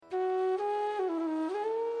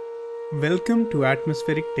Welcome to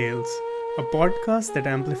Atmospheric Tales, a podcast that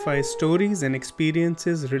amplifies stories and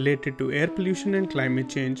experiences related to air pollution and climate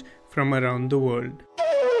change from around the world.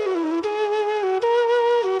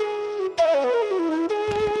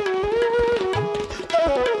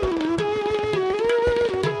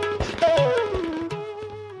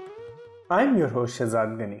 I'm your host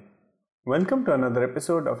Shahzad Ghani. Welcome to another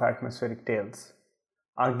episode of Atmospheric Tales.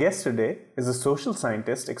 Our guest today is a social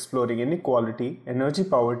scientist exploring inequality, energy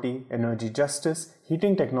poverty, energy justice,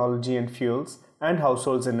 heating technology and fuels, and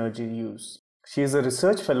households' energy use. She is a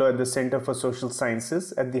research fellow at the Center for Social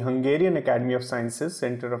Sciences at the Hungarian Academy of Sciences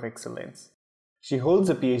Center of Excellence. She holds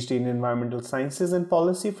a PhD in Environmental Sciences and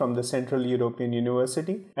Policy from the Central European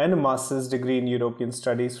University and a master's degree in European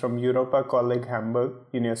Studies from Europa College Hamburg,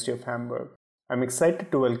 University of Hamburg. I'm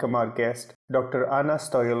excited to welcome our guest, Dr. Anna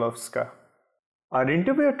Stoylovska. Our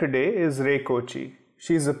interviewer today is Ray Kochi.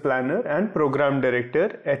 She is a planner and program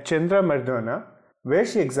director at Chandra Mardana, where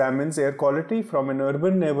she examines air quality from an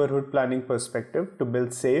urban neighborhood planning perspective to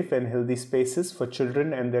build safe and healthy spaces for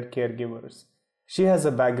children and their caregivers. She has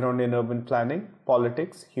a background in urban planning,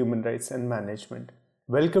 politics, human rights, and management.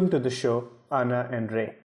 Welcome to the show, Anna and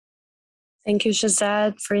Ray. Thank you,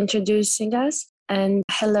 Shahzad, for introducing us. And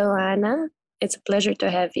hello, Anna. It's a pleasure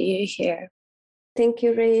to have you here. Thank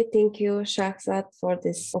you, Ray. Thank you, Shahzad, for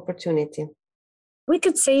this opportunity. We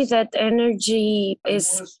could say that energy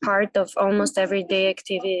is part of almost everyday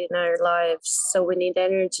activity in our lives. So we need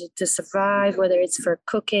energy to survive, whether it's for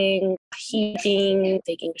cooking, heating,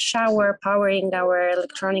 taking a shower, powering our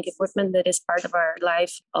electronic equipment that is part of our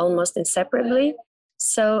life almost inseparably.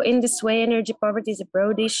 So in this way, energy poverty is a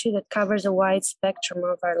broad issue that covers a wide spectrum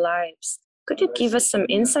of our lives. Could you give us some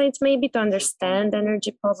insights maybe to understand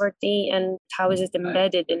energy poverty and how is it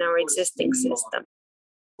embedded in our existing system?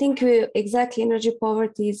 Thank you. Exactly. Energy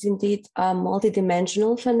poverty is indeed a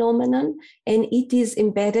multidimensional phenomenon, and it is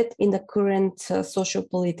embedded in the current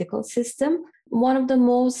socio-political system. One of the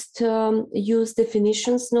most used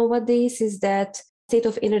definitions nowadays is that state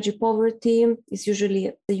of energy poverty is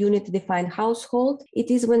usually the unit-defined household. It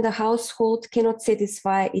is when the household cannot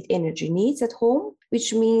satisfy its energy needs at home,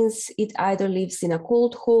 which means it either lives in a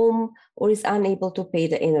cold home or is unable to pay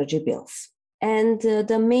the energy bills. And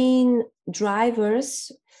the main drivers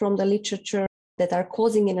from the literature that are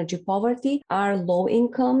causing energy poverty are low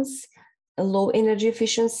incomes, low energy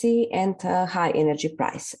efficiency, and high energy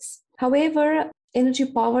prices. However, energy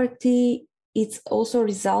poverty is also a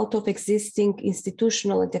result of existing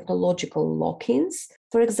institutional and technological lock-ins.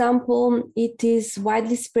 For example, it is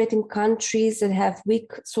widely spread in countries that have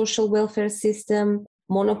weak social welfare system,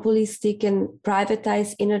 monopolistic and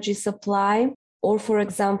privatized energy supply, or, for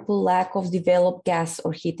example, lack of developed gas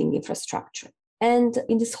or heating infrastructure. And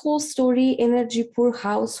in this whole story, energy-poor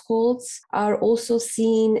households are also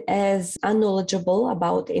seen as unknowledgeable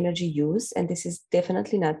about energy use, and this is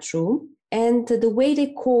definitely not true. And the way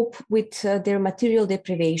they cope with their material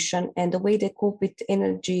deprivation and the way they cope with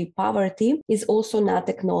energy poverty is also not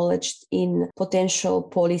acknowledged in potential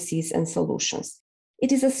policies and solutions.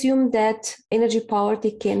 It is assumed that energy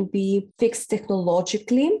poverty can be fixed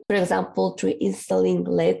technologically, for example, through installing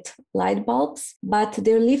LED light bulbs, but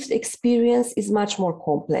their lived experience is much more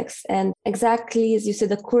complex. And exactly as you said,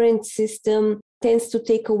 the current system tends to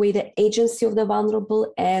take away the agency of the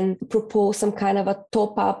vulnerable and propose some kind of a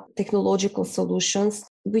top-up technological solutions,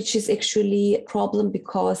 which is actually a problem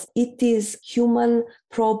because it is human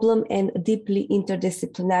problem and deeply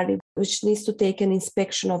interdisciplinary, which needs to take an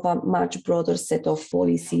inspection of a much broader set of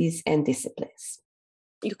policies and disciplines.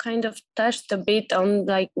 You kind of touched a bit on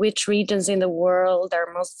which regions in the world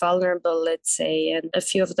are most vulnerable, let's say, and a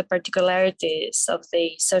few of the particularities of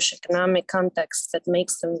the socioeconomic context that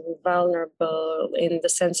makes them vulnerable in the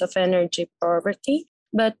sense of energy poverty.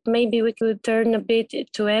 But maybe we could turn a bit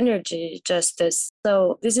to energy justice.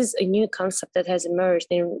 So this is a new concept that has emerged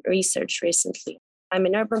in research recently. I'm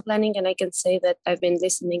in urban planning, and I can say that I've been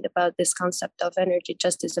listening about this concept of energy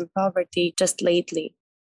justice and poverty just lately.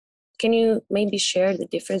 Can you maybe share the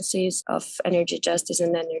differences of energy justice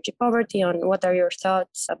and energy poverty on what are your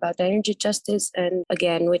thoughts about energy justice and,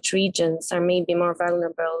 again, which regions are maybe more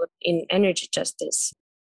vulnerable in energy justice?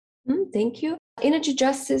 Thank you. Energy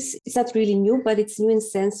justice is not really new, but it's new in the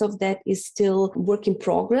sense of that is still work in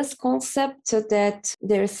progress concept, so that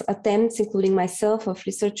there's attempts, including myself, of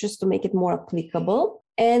researchers to make it more applicable.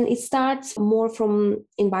 And it starts more from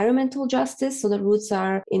environmental justice. So the roots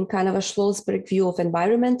are in kind of a Schlossberg view of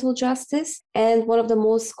environmental justice. And one of the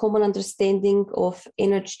most common understanding of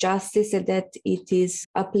energy justice is that it is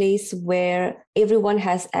a place where everyone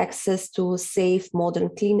has access to safe, modern,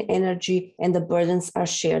 clean energy, and the burdens are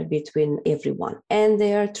shared between everyone. And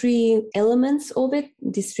there are three elements of it: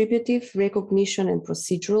 distributive, recognition, and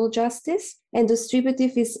procedural justice. And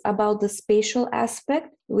distributive is about the spatial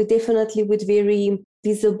aspect, with very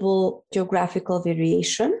visible geographical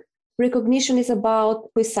variation. Recognition is about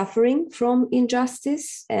who is suffering from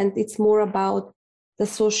injustice, and it's more about the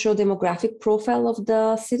socio-demographic profile of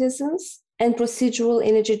the citizens. And procedural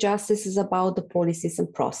energy justice is about the policies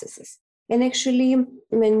and processes. And actually,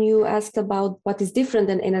 when you asked about what is different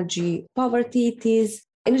than energy poverty,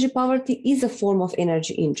 energy poverty is a form of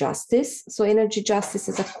energy injustice. So energy justice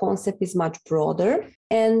as a concept is much broader.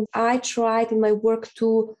 And I tried in my work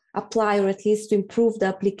to apply, or at least to improve the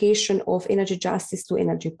application of energy justice to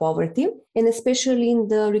energy poverty. And especially in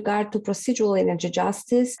the regard to procedural energy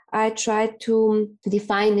justice, I tried to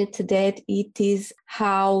define it that it is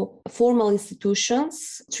how formal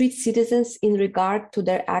institutions treat citizens in regard to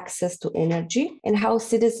their access to energy and how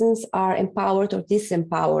citizens are empowered or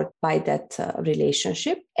disempowered by that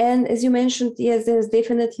relationship. And as you mentioned, yes, there's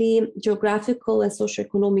definitely geographical and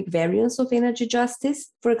socioeconomic variance of energy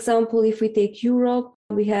justice. For example, if we take Europe,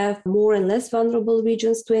 we have more and less vulnerable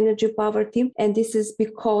regions to energy poverty. And this is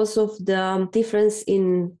because of the difference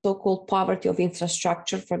in so-called poverty of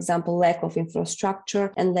infrastructure, for example, lack of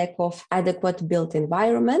infrastructure and lack of adequate built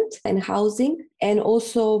environment and housing. And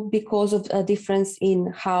also because of a difference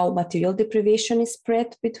in how material deprivation is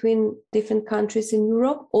spread between different countries in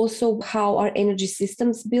Europe. Also, how are energy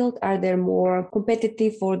systems built? Are they more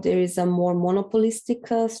competitive, or there is a more monopolistic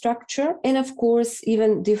structure? And of course,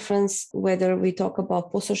 even difference whether we talk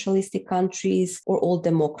about post-socialistic countries or old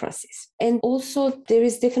democracies. And also, there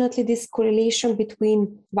is definitely this correlation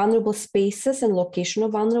between vulnerable spaces and location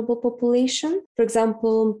of vulnerable population. For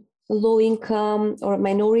example, low income or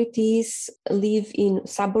minorities live in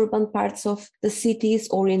suburban parts of the cities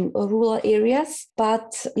or in rural areas.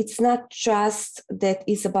 But it's not just that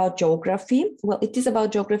it's about geography. Well, it is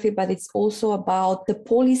about geography, but it's also about the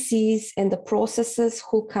policies and the processes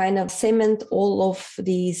who kind of cement all of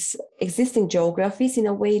these existing geographies in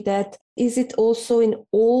a way that is it also in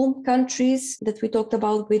all countries that we talked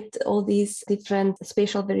about with all these different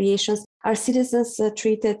spatial variations? Are citizens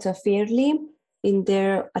treated fairly in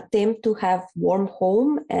their attempt to have warm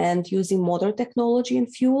home and using modern technology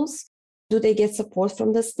and fuels? Do they get support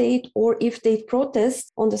from the state? Or if they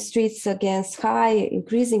protest on the streets against high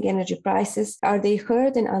increasing energy prices, are they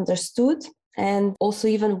heard and understood? And also,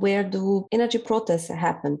 even where do energy protests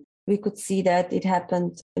happen? We could see that it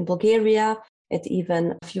happened in Bulgaria, and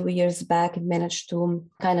even a few years back, it managed to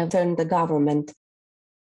kind of turn the government.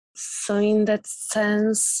 So in that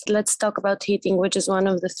sense, let's talk about heating, which is one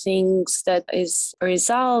of the things that is a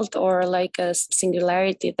result or like a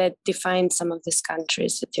singularity that defines some of these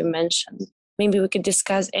countries that you mentioned. Maybe we could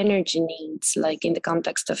discuss energy needs, like in the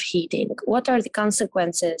context of heating. What are the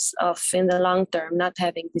consequences of, in the long term, not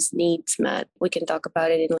having these needs met? We can talk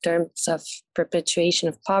about it in terms of perpetuation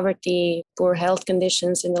of poverty, poor health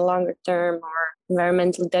conditions in the longer term, or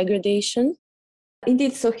environmental degradation.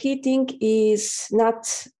 Indeed, so heating is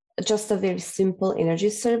not just a very simple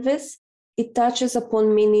energy service. It touches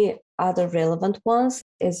upon many other relevant ones,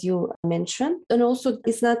 as you mentioned. And also,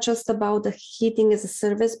 it's not just about the heating as a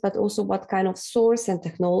service, but also what kind of source and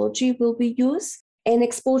technology will be used. And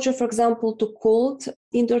exposure, for example, to cold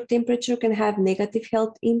indoor temperature can have negative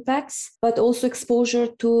health impacts, but also exposure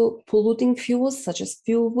to polluting fuels, such as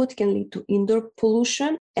fuel wood, can lead to indoor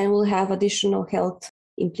pollution and will have additional health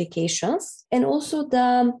implications. And also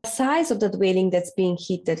the size of the dwelling that's being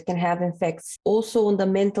heated can have effects also on the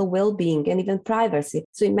mental well-being and even privacy.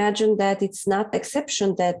 So imagine that it's not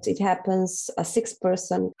exception that it happens, a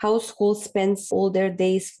 6-person household spends all their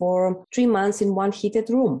days for 3 months in one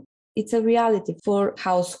heated room. It's a reality for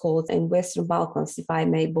households in Western Balkans, if I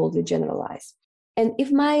may boldly generalize. And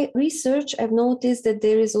in my research, I've noticed that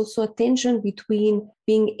there is also a tension between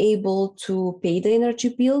being able to pay the energy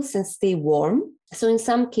bills and stay warm. So in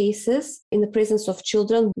some cases, in the presence of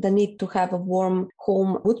children, the need to have a warm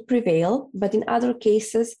home would prevail. But in other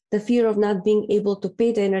cases, the fear of not being able to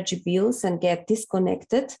pay the energy bills and get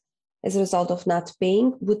disconnected as a result of not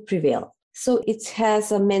paying would prevail. So it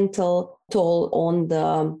has a mental toll on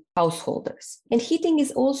the householders. And heating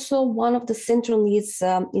is also one of the central needs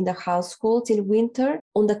in the households in winter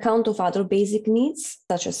on the account of other basic needs,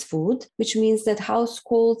 such as food, which means that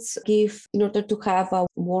households give, in order to have a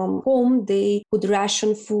warm home, they would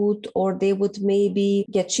ration food or they would maybe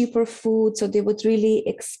get cheaper food. So they would really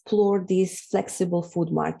explore this flexible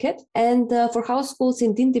food market. And for households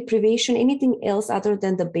in deprivation, anything else other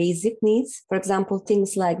than the basic needs, for example,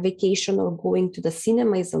 things like vacation or going to the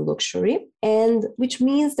cinema is a luxury. And which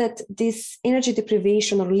means that this energy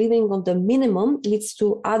deprivation or living on the minimum leads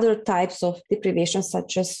to other types of deprivation,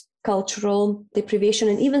 such as cultural deprivation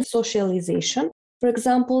and even socialization. For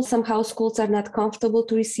example, some households are not comfortable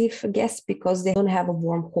to receive guests because they don't have a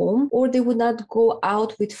warm home, or they would not go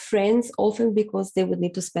out with friends often because they would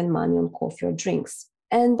need to spend money on coffee or drinks.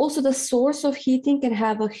 And also the source of heating can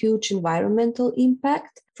have a huge environmental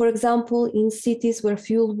impact. For example, in cities where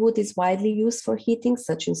fuel wood is widely used for heating,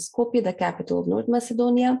 such as Skopje, the capital of North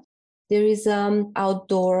Macedonia, there is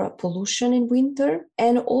outdoor pollution in winter.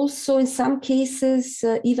 And also in some cases,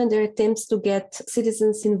 even there are attempts to get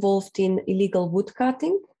citizens involved in illegal wood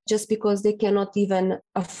cutting, just because they cannot even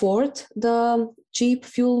afford the cheap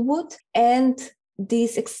fuel wood. And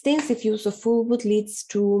this extensive use of fuel wood leads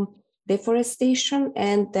to deforestation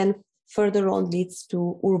and then further on leads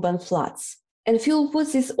to urban floods. And fuel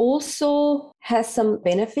woods also has some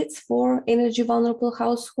benefits for energy vulnerable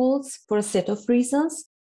households for a set of reasons.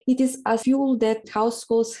 It is a fuel that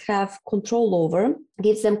households have control over,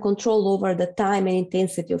 gives them control over the time and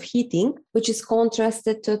intensity of heating, which is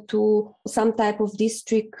contrasted to some type of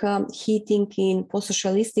district heating in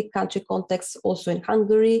post-socialistic country contexts, also in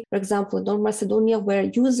Hungary, for example, in North Macedonia, where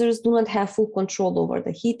users do not have full control over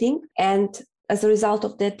the heating. And as a result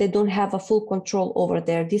of that, they don't have a full control over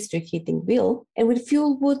their district heating bill. And with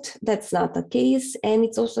fuel wood, that's not the case. And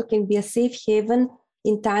it also can be a safe haven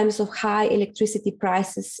in times of high electricity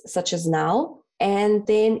prices, such as now. And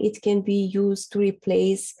then it can be used to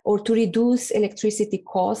replace or to reduce electricity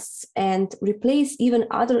costs and replace even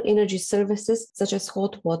other energy services, such as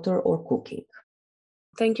hot water or cooking.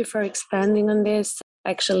 Thank you for expanding on this.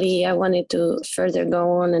 Actually, I wanted to further go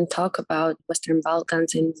on and talk about Western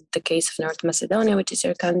Balkans in the case of North Macedonia, which is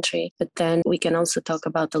your country. But then we can also talk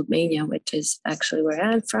about Albania, which is actually where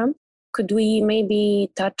I'm from. Could we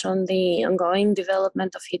maybe touch on the ongoing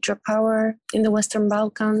development of hydropower in the Western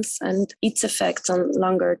Balkans and its effects on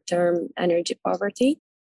longer-term energy poverty?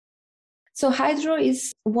 So hydro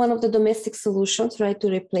is one of the domestic solutions, right, to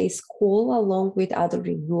replace coal along with other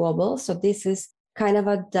renewables. So this is kind of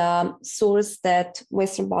the source that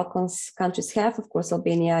Western Balkans countries have. Of course,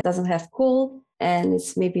 Albania doesn't have coal, and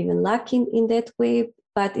it's maybe even lacking in that way.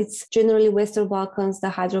 But it's generally Western Balkans, the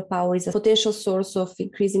hydropower is a potential source of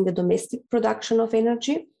increasing the domestic production of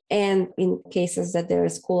energy. And in cases that there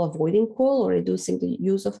is coal, avoiding coal or reducing the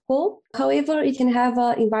use of coal. However, it can have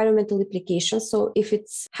environmental implications. So if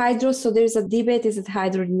it's hydro, so there's a debate, is it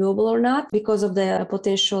hydro renewable or not, because of the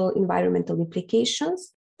potential environmental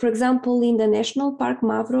implications. For example, in the National Park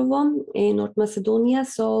Mavrovo in North Macedonia,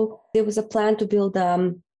 so there was a plan to build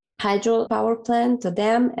hydropower plant, a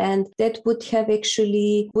dam, and that would have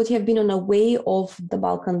been on a way of the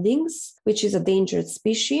Balkan lynx, which is a endangered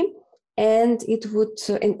species, and it would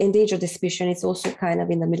endanger the species. And it's also kind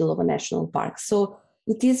of in the middle of a national park. So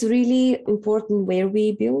it is really important where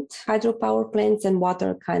we build hydropower plants and what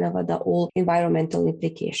are kind of the all environmental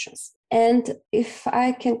implications. And if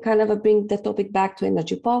I can kind of bring the topic back to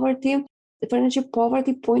energy poverty, from energy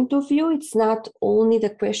poverty point of view, it's not only the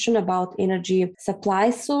question about energy supply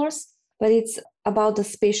source, but it's about the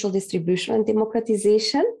spatial distribution and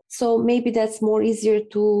democratization. So maybe that's more easier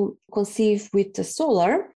to conceive with the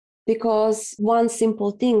solar, because one simple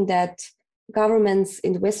thing that governments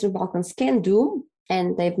in the Western Balkans can do,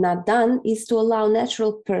 and they've not done, is to allow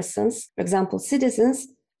natural persons, for example, citizens,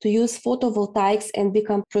 to use photovoltaics and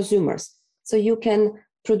become prosumers. So you can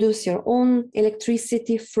produce your own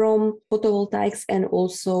electricity from photovoltaics and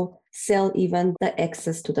also sell even the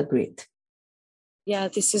excess to the grid. Yeah,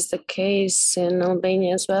 this is the case in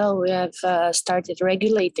Albania as well. We have started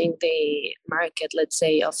regulating the market, let's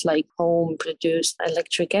say, of like home-produced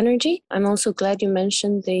electric energy. I'm also glad you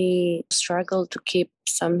mentioned the struggle to keep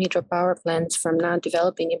some hydropower plants from not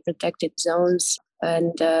developing in protected zones.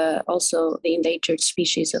 And also the endangered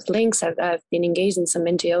species of lynx. I've been engaged in some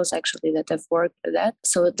NGOs actually that have worked for that.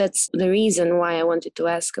 So that's the reason why I wanted to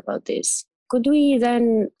ask about this. Could we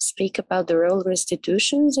then speak about the role of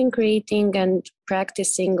institutions in creating and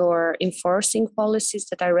practicing or enforcing policies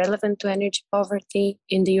that are relevant to energy poverty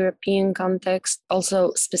in the European context?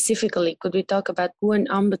 Also, specifically, could we talk about who an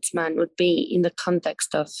ombudsman would be in the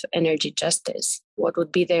context of energy justice? What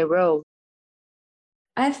would be their role?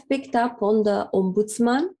 I've picked up on the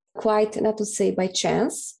ombudsman, quite not to say by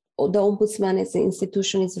chance. The ombudsman as an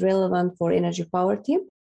institution is relevant for energy poverty.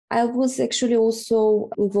 I was actually also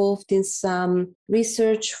involved in some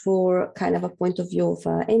research for kind of a point of view of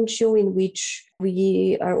an NGO in which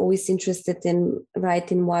we are always interested in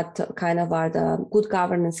writing what kind of are the good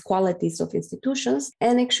governance qualities of institutions.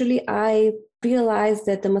 And actually, I realized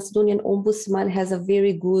that the Macedonian Ombudsman has a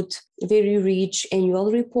very good, very rich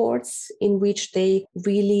annual reports in which they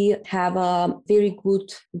really have a very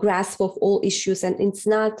good grasp of all issues. And it's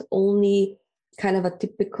not only kind of a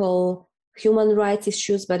typical human rights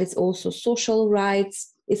issues, but it's also social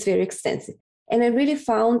rights. It's very extensive. And I really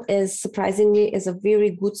found as surprisingly as a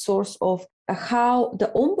very good source of how the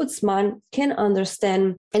ombudsman can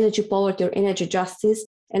understand energy poverty or energy justice.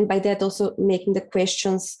 And by that also making the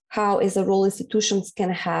questions how as a role institutions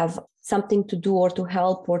can have something to do or to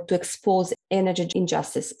help or to expose energy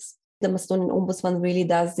injustices. The Macedonian Ombudsman really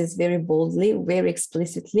does this very boldly, very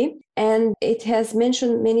explicitly. And it has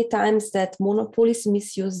mentioned many times that monopolies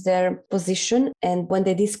misuse their position and when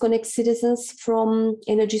they disconnect citizens from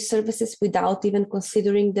energy services without even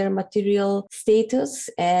considering their material status,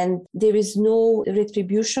 and there is no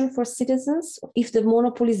retribution for citizens. If the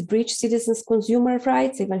monopolies breach citizens' consumer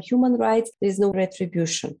rights, even human rights, there is no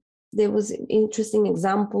retribution. There was interesting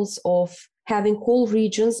examples of having whole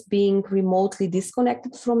regions being remotely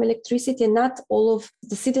disconnected from electricity, and not all of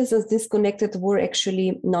the citizens disconnected were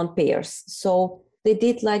actually non-payers. So they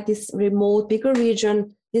did like this remote, bigger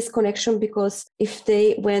region disconnection because if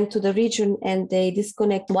they went to the region and they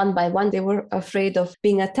disconnect one by one, they were afraid of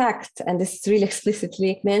being attacked. And this is really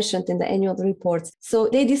explicitly mentioned in the annual reports. So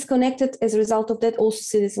they disconnected as a result of that also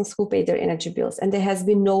citizens who pay their energy bills. And there has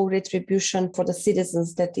been no retribution for the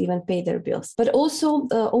citizens that even pay their bills. But also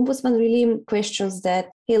the Ombudsman really questions that,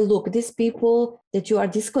 hey, look, these people that you are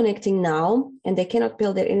disconnecting now and they cannot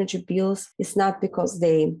pay their energy bills, it's not because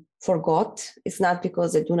they forgot, it's not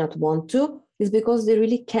because they do not want to, it's because they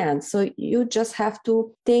really can't. So you just have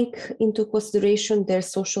to take into consideration their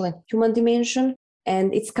social and human dimension.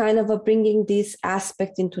 And it's kind of a bringing this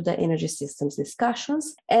aspect into the energy systems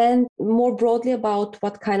discussions and more broadly about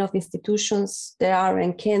what kind of institutions there are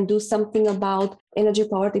and can do something about energy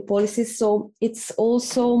poverty policies. So it's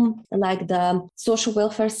also like the social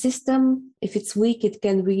welfare system. If it's weak, it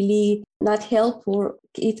can really not help or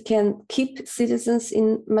it can keep citizens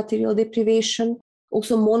in material deprivation.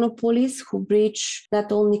 Also monopolies who breach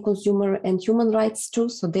not only consumer and human rights too.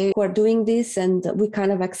 So they are doing this and we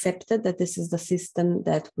kind of accepted that this is the system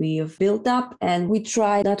that we have built up and we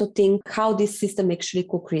try not to think how this system actually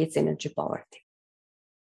co-creates energy poverty.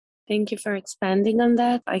 Thank you for expanding on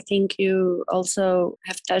that. I think you also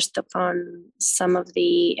have touched upon some of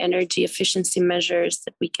the energy efficiency measures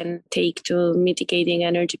that we can take to mitigating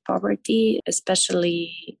energy poverty,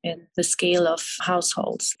 especially in the scale of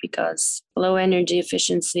households, because low energy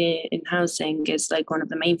efficiency in housing is like one of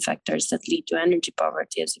the main factors that lead to energy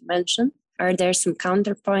poverty, as you mentioned. Are there some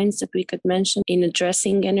counterpoints that we could mention in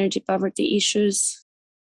addressing energy poverty issues?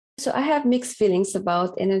 So I have mixed feelings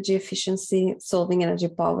about energy efficiency solving energy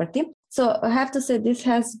poverty. So I have to say this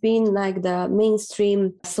has been like the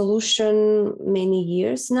mainstream solution many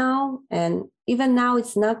years now. And even now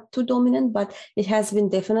it's not too dominant, but it has been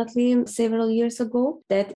definitely several years ago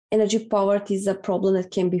that energy poverty is a problem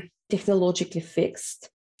that can be technologically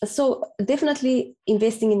fixed. So definitely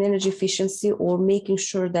investing in energy efficiency or making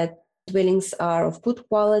sure that dwellings are of good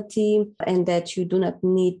quality and that you do not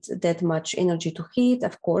need that much energy to heat.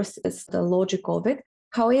 Of course, it's the logic of it.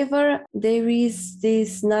 However, there is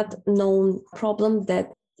this not known problem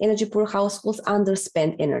that energy poor households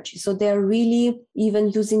underspend energy. So they're really even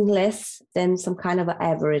using less than some kind of an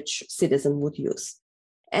average citizen would use.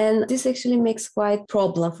 And this actually makes quite a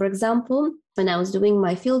problem. For example, when I was doing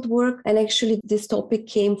my field work, and actually this topic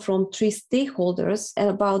came from 3 stakeholders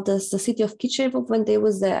about the city of Kičevo when there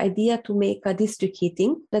was the idea to make a district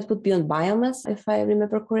heating that would be on biomass, if I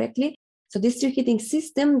remember correctly. So district heating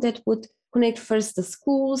system that would connect first the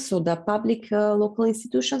schools, so the public local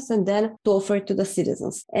institutions, and then to offer it to the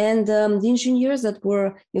citizens. And the engineers that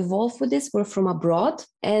were involved with this were from abroad,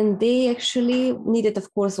 and they actually needed,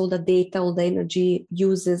 of course, all the data, all the energy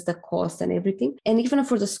uses, the cost and everything. And even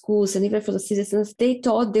for the schools and even for the citizens, they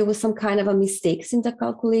thought there was some kind of a mistakes in the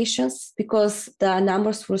calculations because the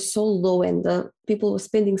numbers were so low and the people were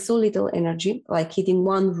spending so little energy, like heating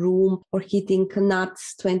one room or heating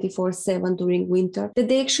nuts 24/7 during winter, that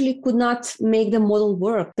they actually could not make the model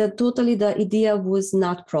work. That totally the idea was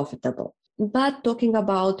not profitable. but talking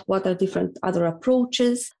about what are different other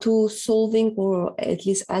approaches to solving or at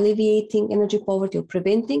least alleviating energy poverty or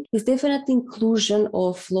preventing is definitely inclusion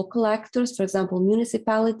of local actors, for example,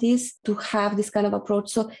 municipalities, to have this kind of approach.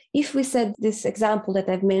 So if we said this example that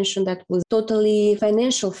I've mentioned that was totally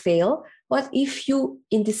financial fail, what if you,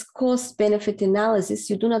 in this cost-benefit analysis,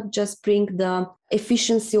 you do not just bring the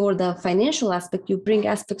efficiency or the financial aspect, you bring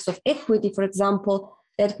aspects of equity, for example,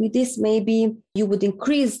 that with this maybe you would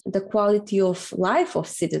increase the quality of life of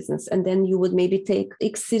citizens, and then you would maybe take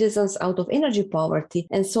X citizens out of energy poverty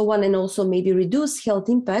and so on, and also maybe reduce health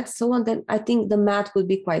impacts, so on, then I think the math would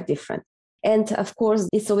be quite different. And of course,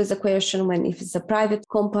 it's always a question when if it's a private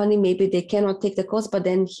company, maybe they cannot take the cost, but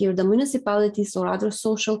then here the municipalities or other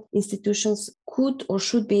social institutions could or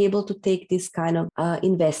should be able to take this kind of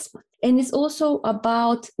investment. And it's also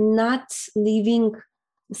about not leaving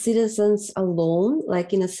citizens alone,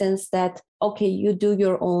 like in a sense that, okay, you do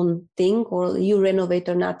your own thing, or you renovate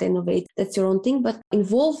or not renovate, that's your own thing, but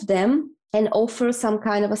involve them and offer some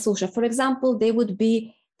kind of a solution. For example, they would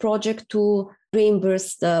be project to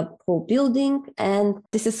reimburse the whole building, and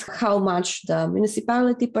this is how much the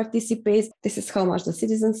municipality participates, this is how much the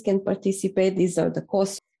citizens can participate, these are the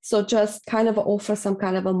costs. So just kind of offer some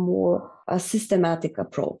kind of a more systematic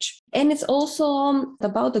approach. And it's also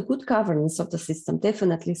about the good governance of the system,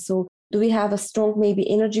 definitely. So do we have a strong, maybe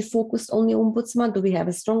energy-focused only ombudsman? Do we have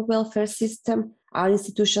a strong welfare system? Are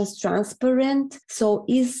institutions transparent? So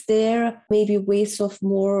is there maybe ways of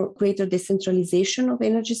more greater decentralization of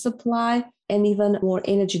energy supply and even more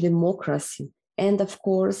energy democracy? And of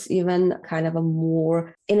course, even kind of a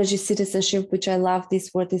more energy citizenship, which I love this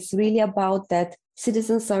word, is really about that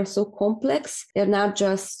citizens are so complex. They're not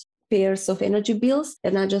just payers of energy bills,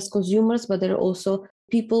 they're not just consumers, but they're also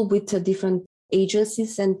people with different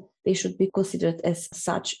agencies, and they should be considered as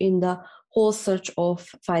such in the whole search of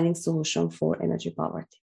finding solution for energy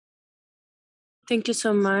poverty. Thank you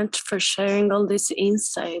so much for sharing all this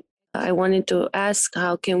insight. I wanted to ask,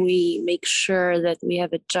 how can we make sure that we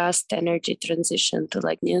have a just energy transition to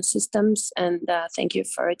like new systems? And thank you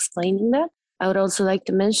for explaining that. I would also like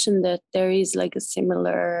to mention that there is like a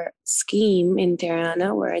similar scheme in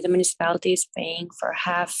Tirana where the municipality is paying for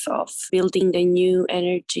half of building the new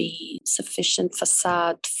energy sufficient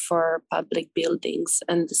facade for public buildings,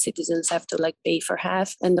 and the citizens have to like pay for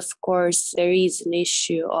half. And of course, there is an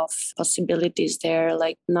issue of possibilities there,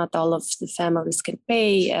 like not all of the families can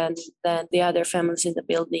pay, and then the other families in the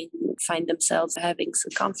building find themselves having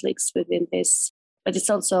some conflicts within this. But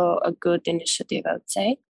it's also a good initiative, I would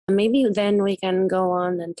say. Maybe then we can go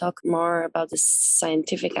on and talk more about the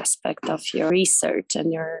scientific aspect of your research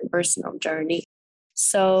and your personal journey.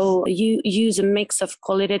 So you use a mix of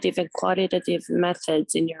qualitative and quantitative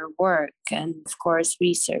methods in your work, and of course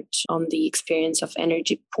research on the experience of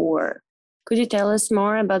energy poor. Could you tell us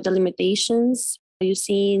more about the limitations? You've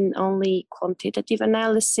seen only quantitative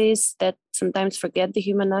analysis that sometimes forget the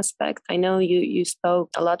human aspect. I know you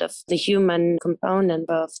spoke a lot of the human component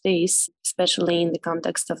of this, especially in the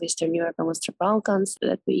context of Eastern Europe and Western Balkans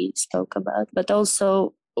that we spoke about, but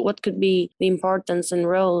also what could be the importance and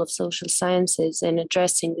role of social sciences in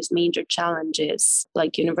addressing these major challenges,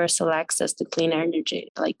 like universal access to clean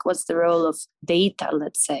energy? Like, what's the role of data,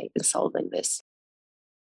 let's say, in solving this?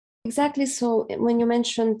 Exactly. So when you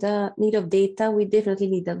mentioned the need of data, we definitely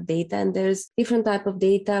need of data, and there's different type of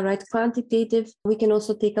data, right? Quantitative, we can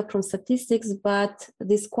also take up from statistics, but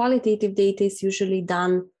this qualitative data is usually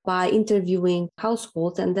done by interviewing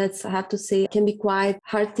households, and that's, I have to say, can be quite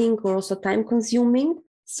hard thing or also time consuming.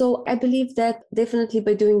 So I believe that definitely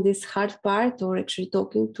by doing this hard part, or actually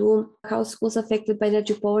talking to households affected by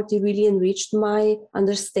energy poverty, really enriched my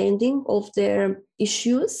understanding of their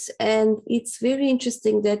issues. And it's very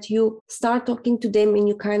interesting that you start talking to them and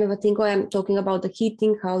you kind of think, oh, I'm talking about the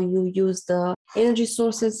heating, how you use the energy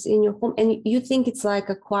sources in your home. And you think it's like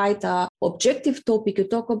a quite objective topic you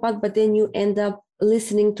talk about, but then you end up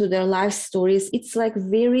listening to their life stories. It's like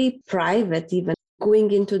very private, even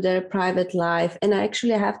going into their private life. And I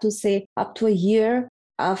actually have to say, up to a year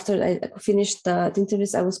after I finished the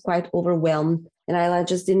interviews, I was quite overwhelmed. And I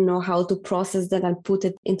just didn't know how to process that and put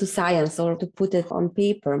it into science or to put it on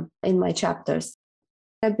paper in my chapters.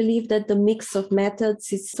 I believe that the mix of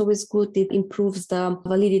methods is always good. It improves the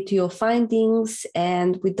validity of findings.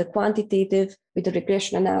 And with the quantitative, with the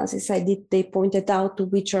regression analysis they pointed out to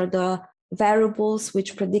which are the variables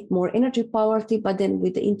which predict more energy poverty. But then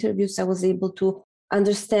with the interviews, I was able to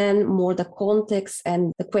understand more the context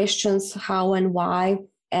and the questions, how and why.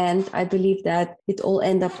 And I believe that it all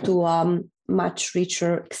end up to much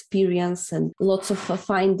richer experience and lots of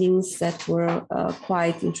findings that were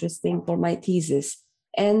quite interesting for my thesis.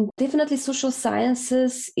 And definitely social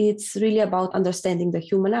sciences, it's really about understanding the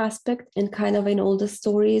human aspect, and kind of in all the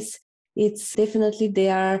stories, it's definitely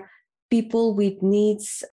there are people with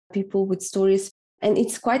needs, people with stories. And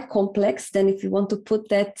it's quite complex. Then if you want to put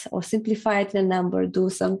that or simplify it in a number, do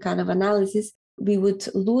some kind of analysis, we would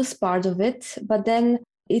lose part of it. But then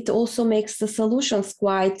it also makes the solutions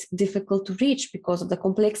quite difficult to reach because of the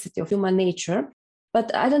complexity of human nature.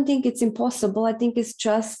 But I don't think it's impossible. I think it's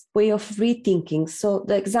just way of rethinking. So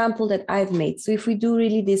the example that I've made. So if we do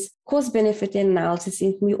really this cost-benefit analysis,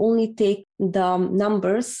 if we only take the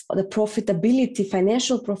numbers, the profitability,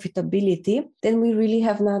 financial profitability, then we really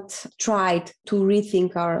have not tried to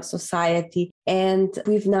rethink our society, and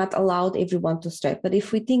we've not allowed everyone to strive. But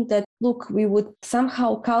if we think that, look, we would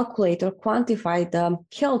somehow calculate or quantify the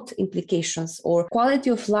health implications or quality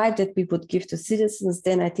of life that we would give to citizens,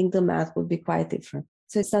 then I think the math would be quite different.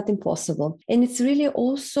 So it's not impossible. And it's really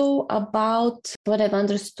also about what I've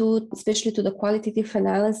understood, especially to the qualitative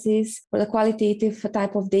analysis or the qualitative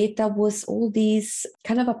type of data, was all these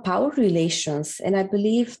kind of a power relations. And I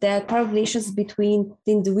believe that power relations between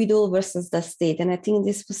the individual versus the state. And I think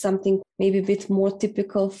this was something maybe a bit more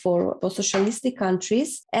typical for socialistic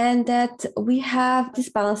countries, and that we have this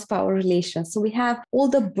balanced power relations. So we have all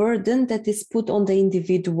the burden that is put on the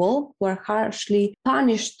individual, who are harshly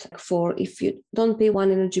punished for, if you don't pay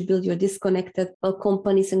one energy bill, you're disconnected. While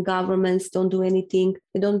companies and governments don't do anything.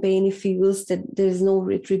 They don't pay any fuels, that there is no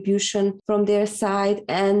retribution from their side.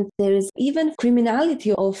 And there is even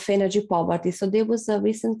criminality of energy poverty. So there was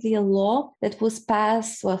recently a law that was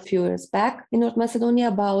passed a few years back in North Macedonia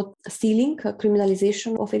about stealing,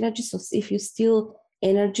 criminalization of energy. So if you steal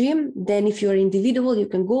energy, then if you're an individual, you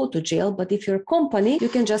can go to jail. But if you're a company, you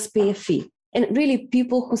can just pay a fee. And really,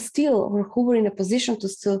 people who steal or who were in a position to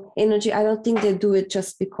steal energy, I don't think they do it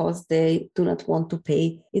just because they do not want to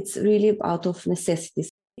pay. It's really out of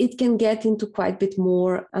necessities. It can get into quite a bit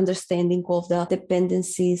more understanding of the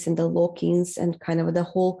dependencies and the lock-ins and kind of the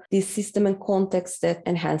whole this system and context that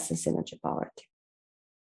enhances energy poverty.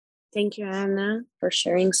 Thank you, Anna, for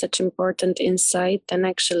sharing such important insight. And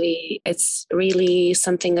actually, it's really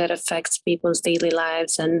something that affects people's daily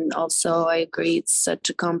lives. And also, I agree, it's such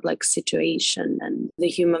a complex situation. And the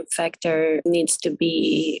human factor needs to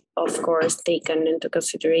be, of course, taken into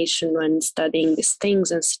consideration when studying these things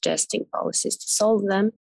and suggesting policies to solve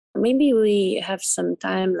them. Maybe we have some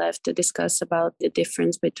time left to discuss about the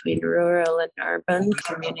difference between rural and urban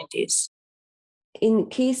communities. In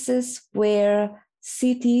cases where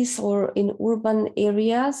cities or in urban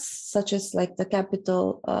areas, such as like the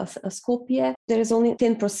capital Skopje, there is only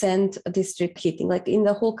 10% district heating. Like in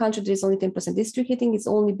the whole country, there is only 10% district heating. It's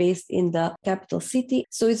only based in the capital city.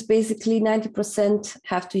 So it's basically 90%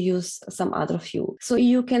 have to use some other fuel. So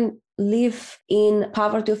you can live in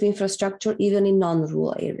poverty of infrastructure even in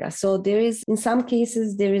non-rural areas. So there is, in some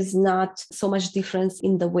cases, there is not so much difference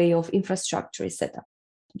in the way of infrastructure is set up.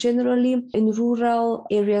 Generally, in rural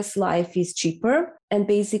areas, life is cheaper. And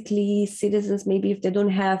basically, citizens, maybe if they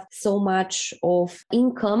don't have so much of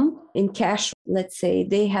income in cash, let's say,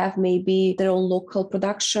 they have maybe their own local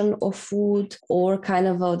production of food, or kind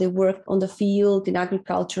of they work on the field in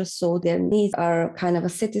agriculture. So their needs are kind of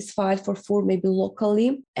satisfied for food, maybe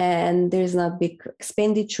locally. And there's not big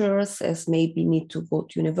expenditures as maybe need to go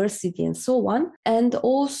to university and so on. And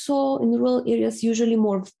also in rural areas, usually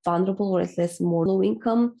more vulnerable or at least more low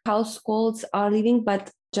income households are living, but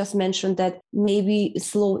just mentioned that maybe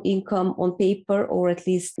it's low income on paper, or at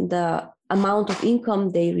least the amount of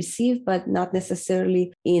income they receive, but not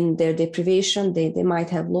necessarily in their deprivation. They might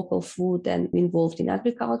have local food and involved in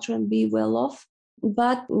agriculture and be well off.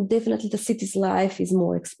 But definitely the city's life is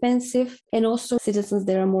more expensive, and also citizens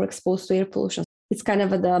there are more exposed to air pollution. It's kind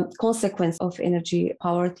of the consequence of energy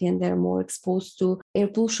poverty, and they're more exposed to air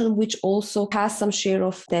pollution, which also has some share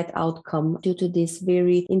of that outcome due to this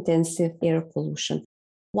very intensive air pollution.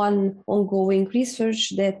 One ongoing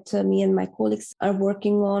research that me and my colleagues are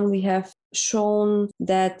working on, we have shown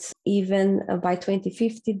that even by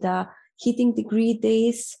 2050, the heating degree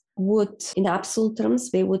days would, in absolute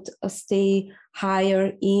terms, they would stay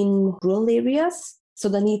higher in rural areas. So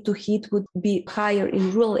the need to heat would be higher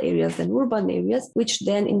in rural areas than urban areas, which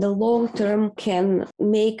then in the long term can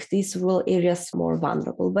make these rural areas more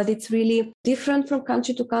vulnerable. But it's really different from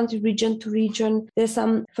country to country, region to region. There's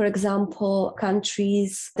some, for example,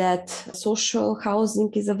 countries that social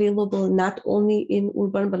housing is available not only in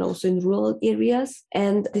urban, but also in rural areas.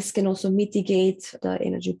 And this can also mitigate the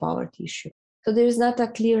energy poverty issue. So there is not a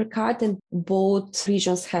clear cut, and both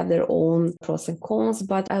regions have their own pros and cons,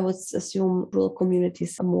 but I would assume rural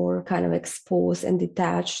communities are more kind of exposed and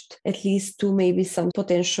detached, at least to maybe some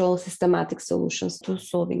potential systematic solutions to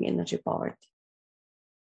solving energy poverty.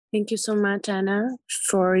 Thank you so much, Anna,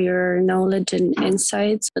 for your knowledge and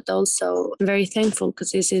insights, but also I'm very thankful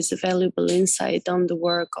because this is a valuable insight on the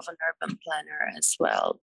work of an urban planner as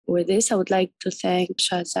well. With this, I would like to thank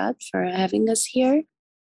Shahzad for having us here.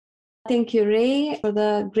 Thank you, Ray, for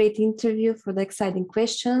the great interview, for the exciting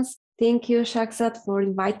questions. Thank you, Shahzad, for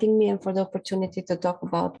inviting me and for the opportunity to talk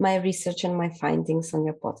about my research and my findings on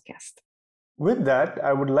your podcast. With that,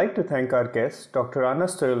 I would like to thank our guest, Dr. Anna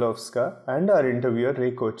Stoilovska, and our interviewer,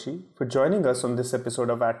 Ray Kochi, for joining us on this episode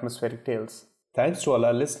of Atmospheric Tales. Thanks to all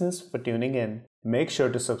our listeners for tuning in. Make sure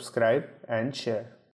to subscribe and share.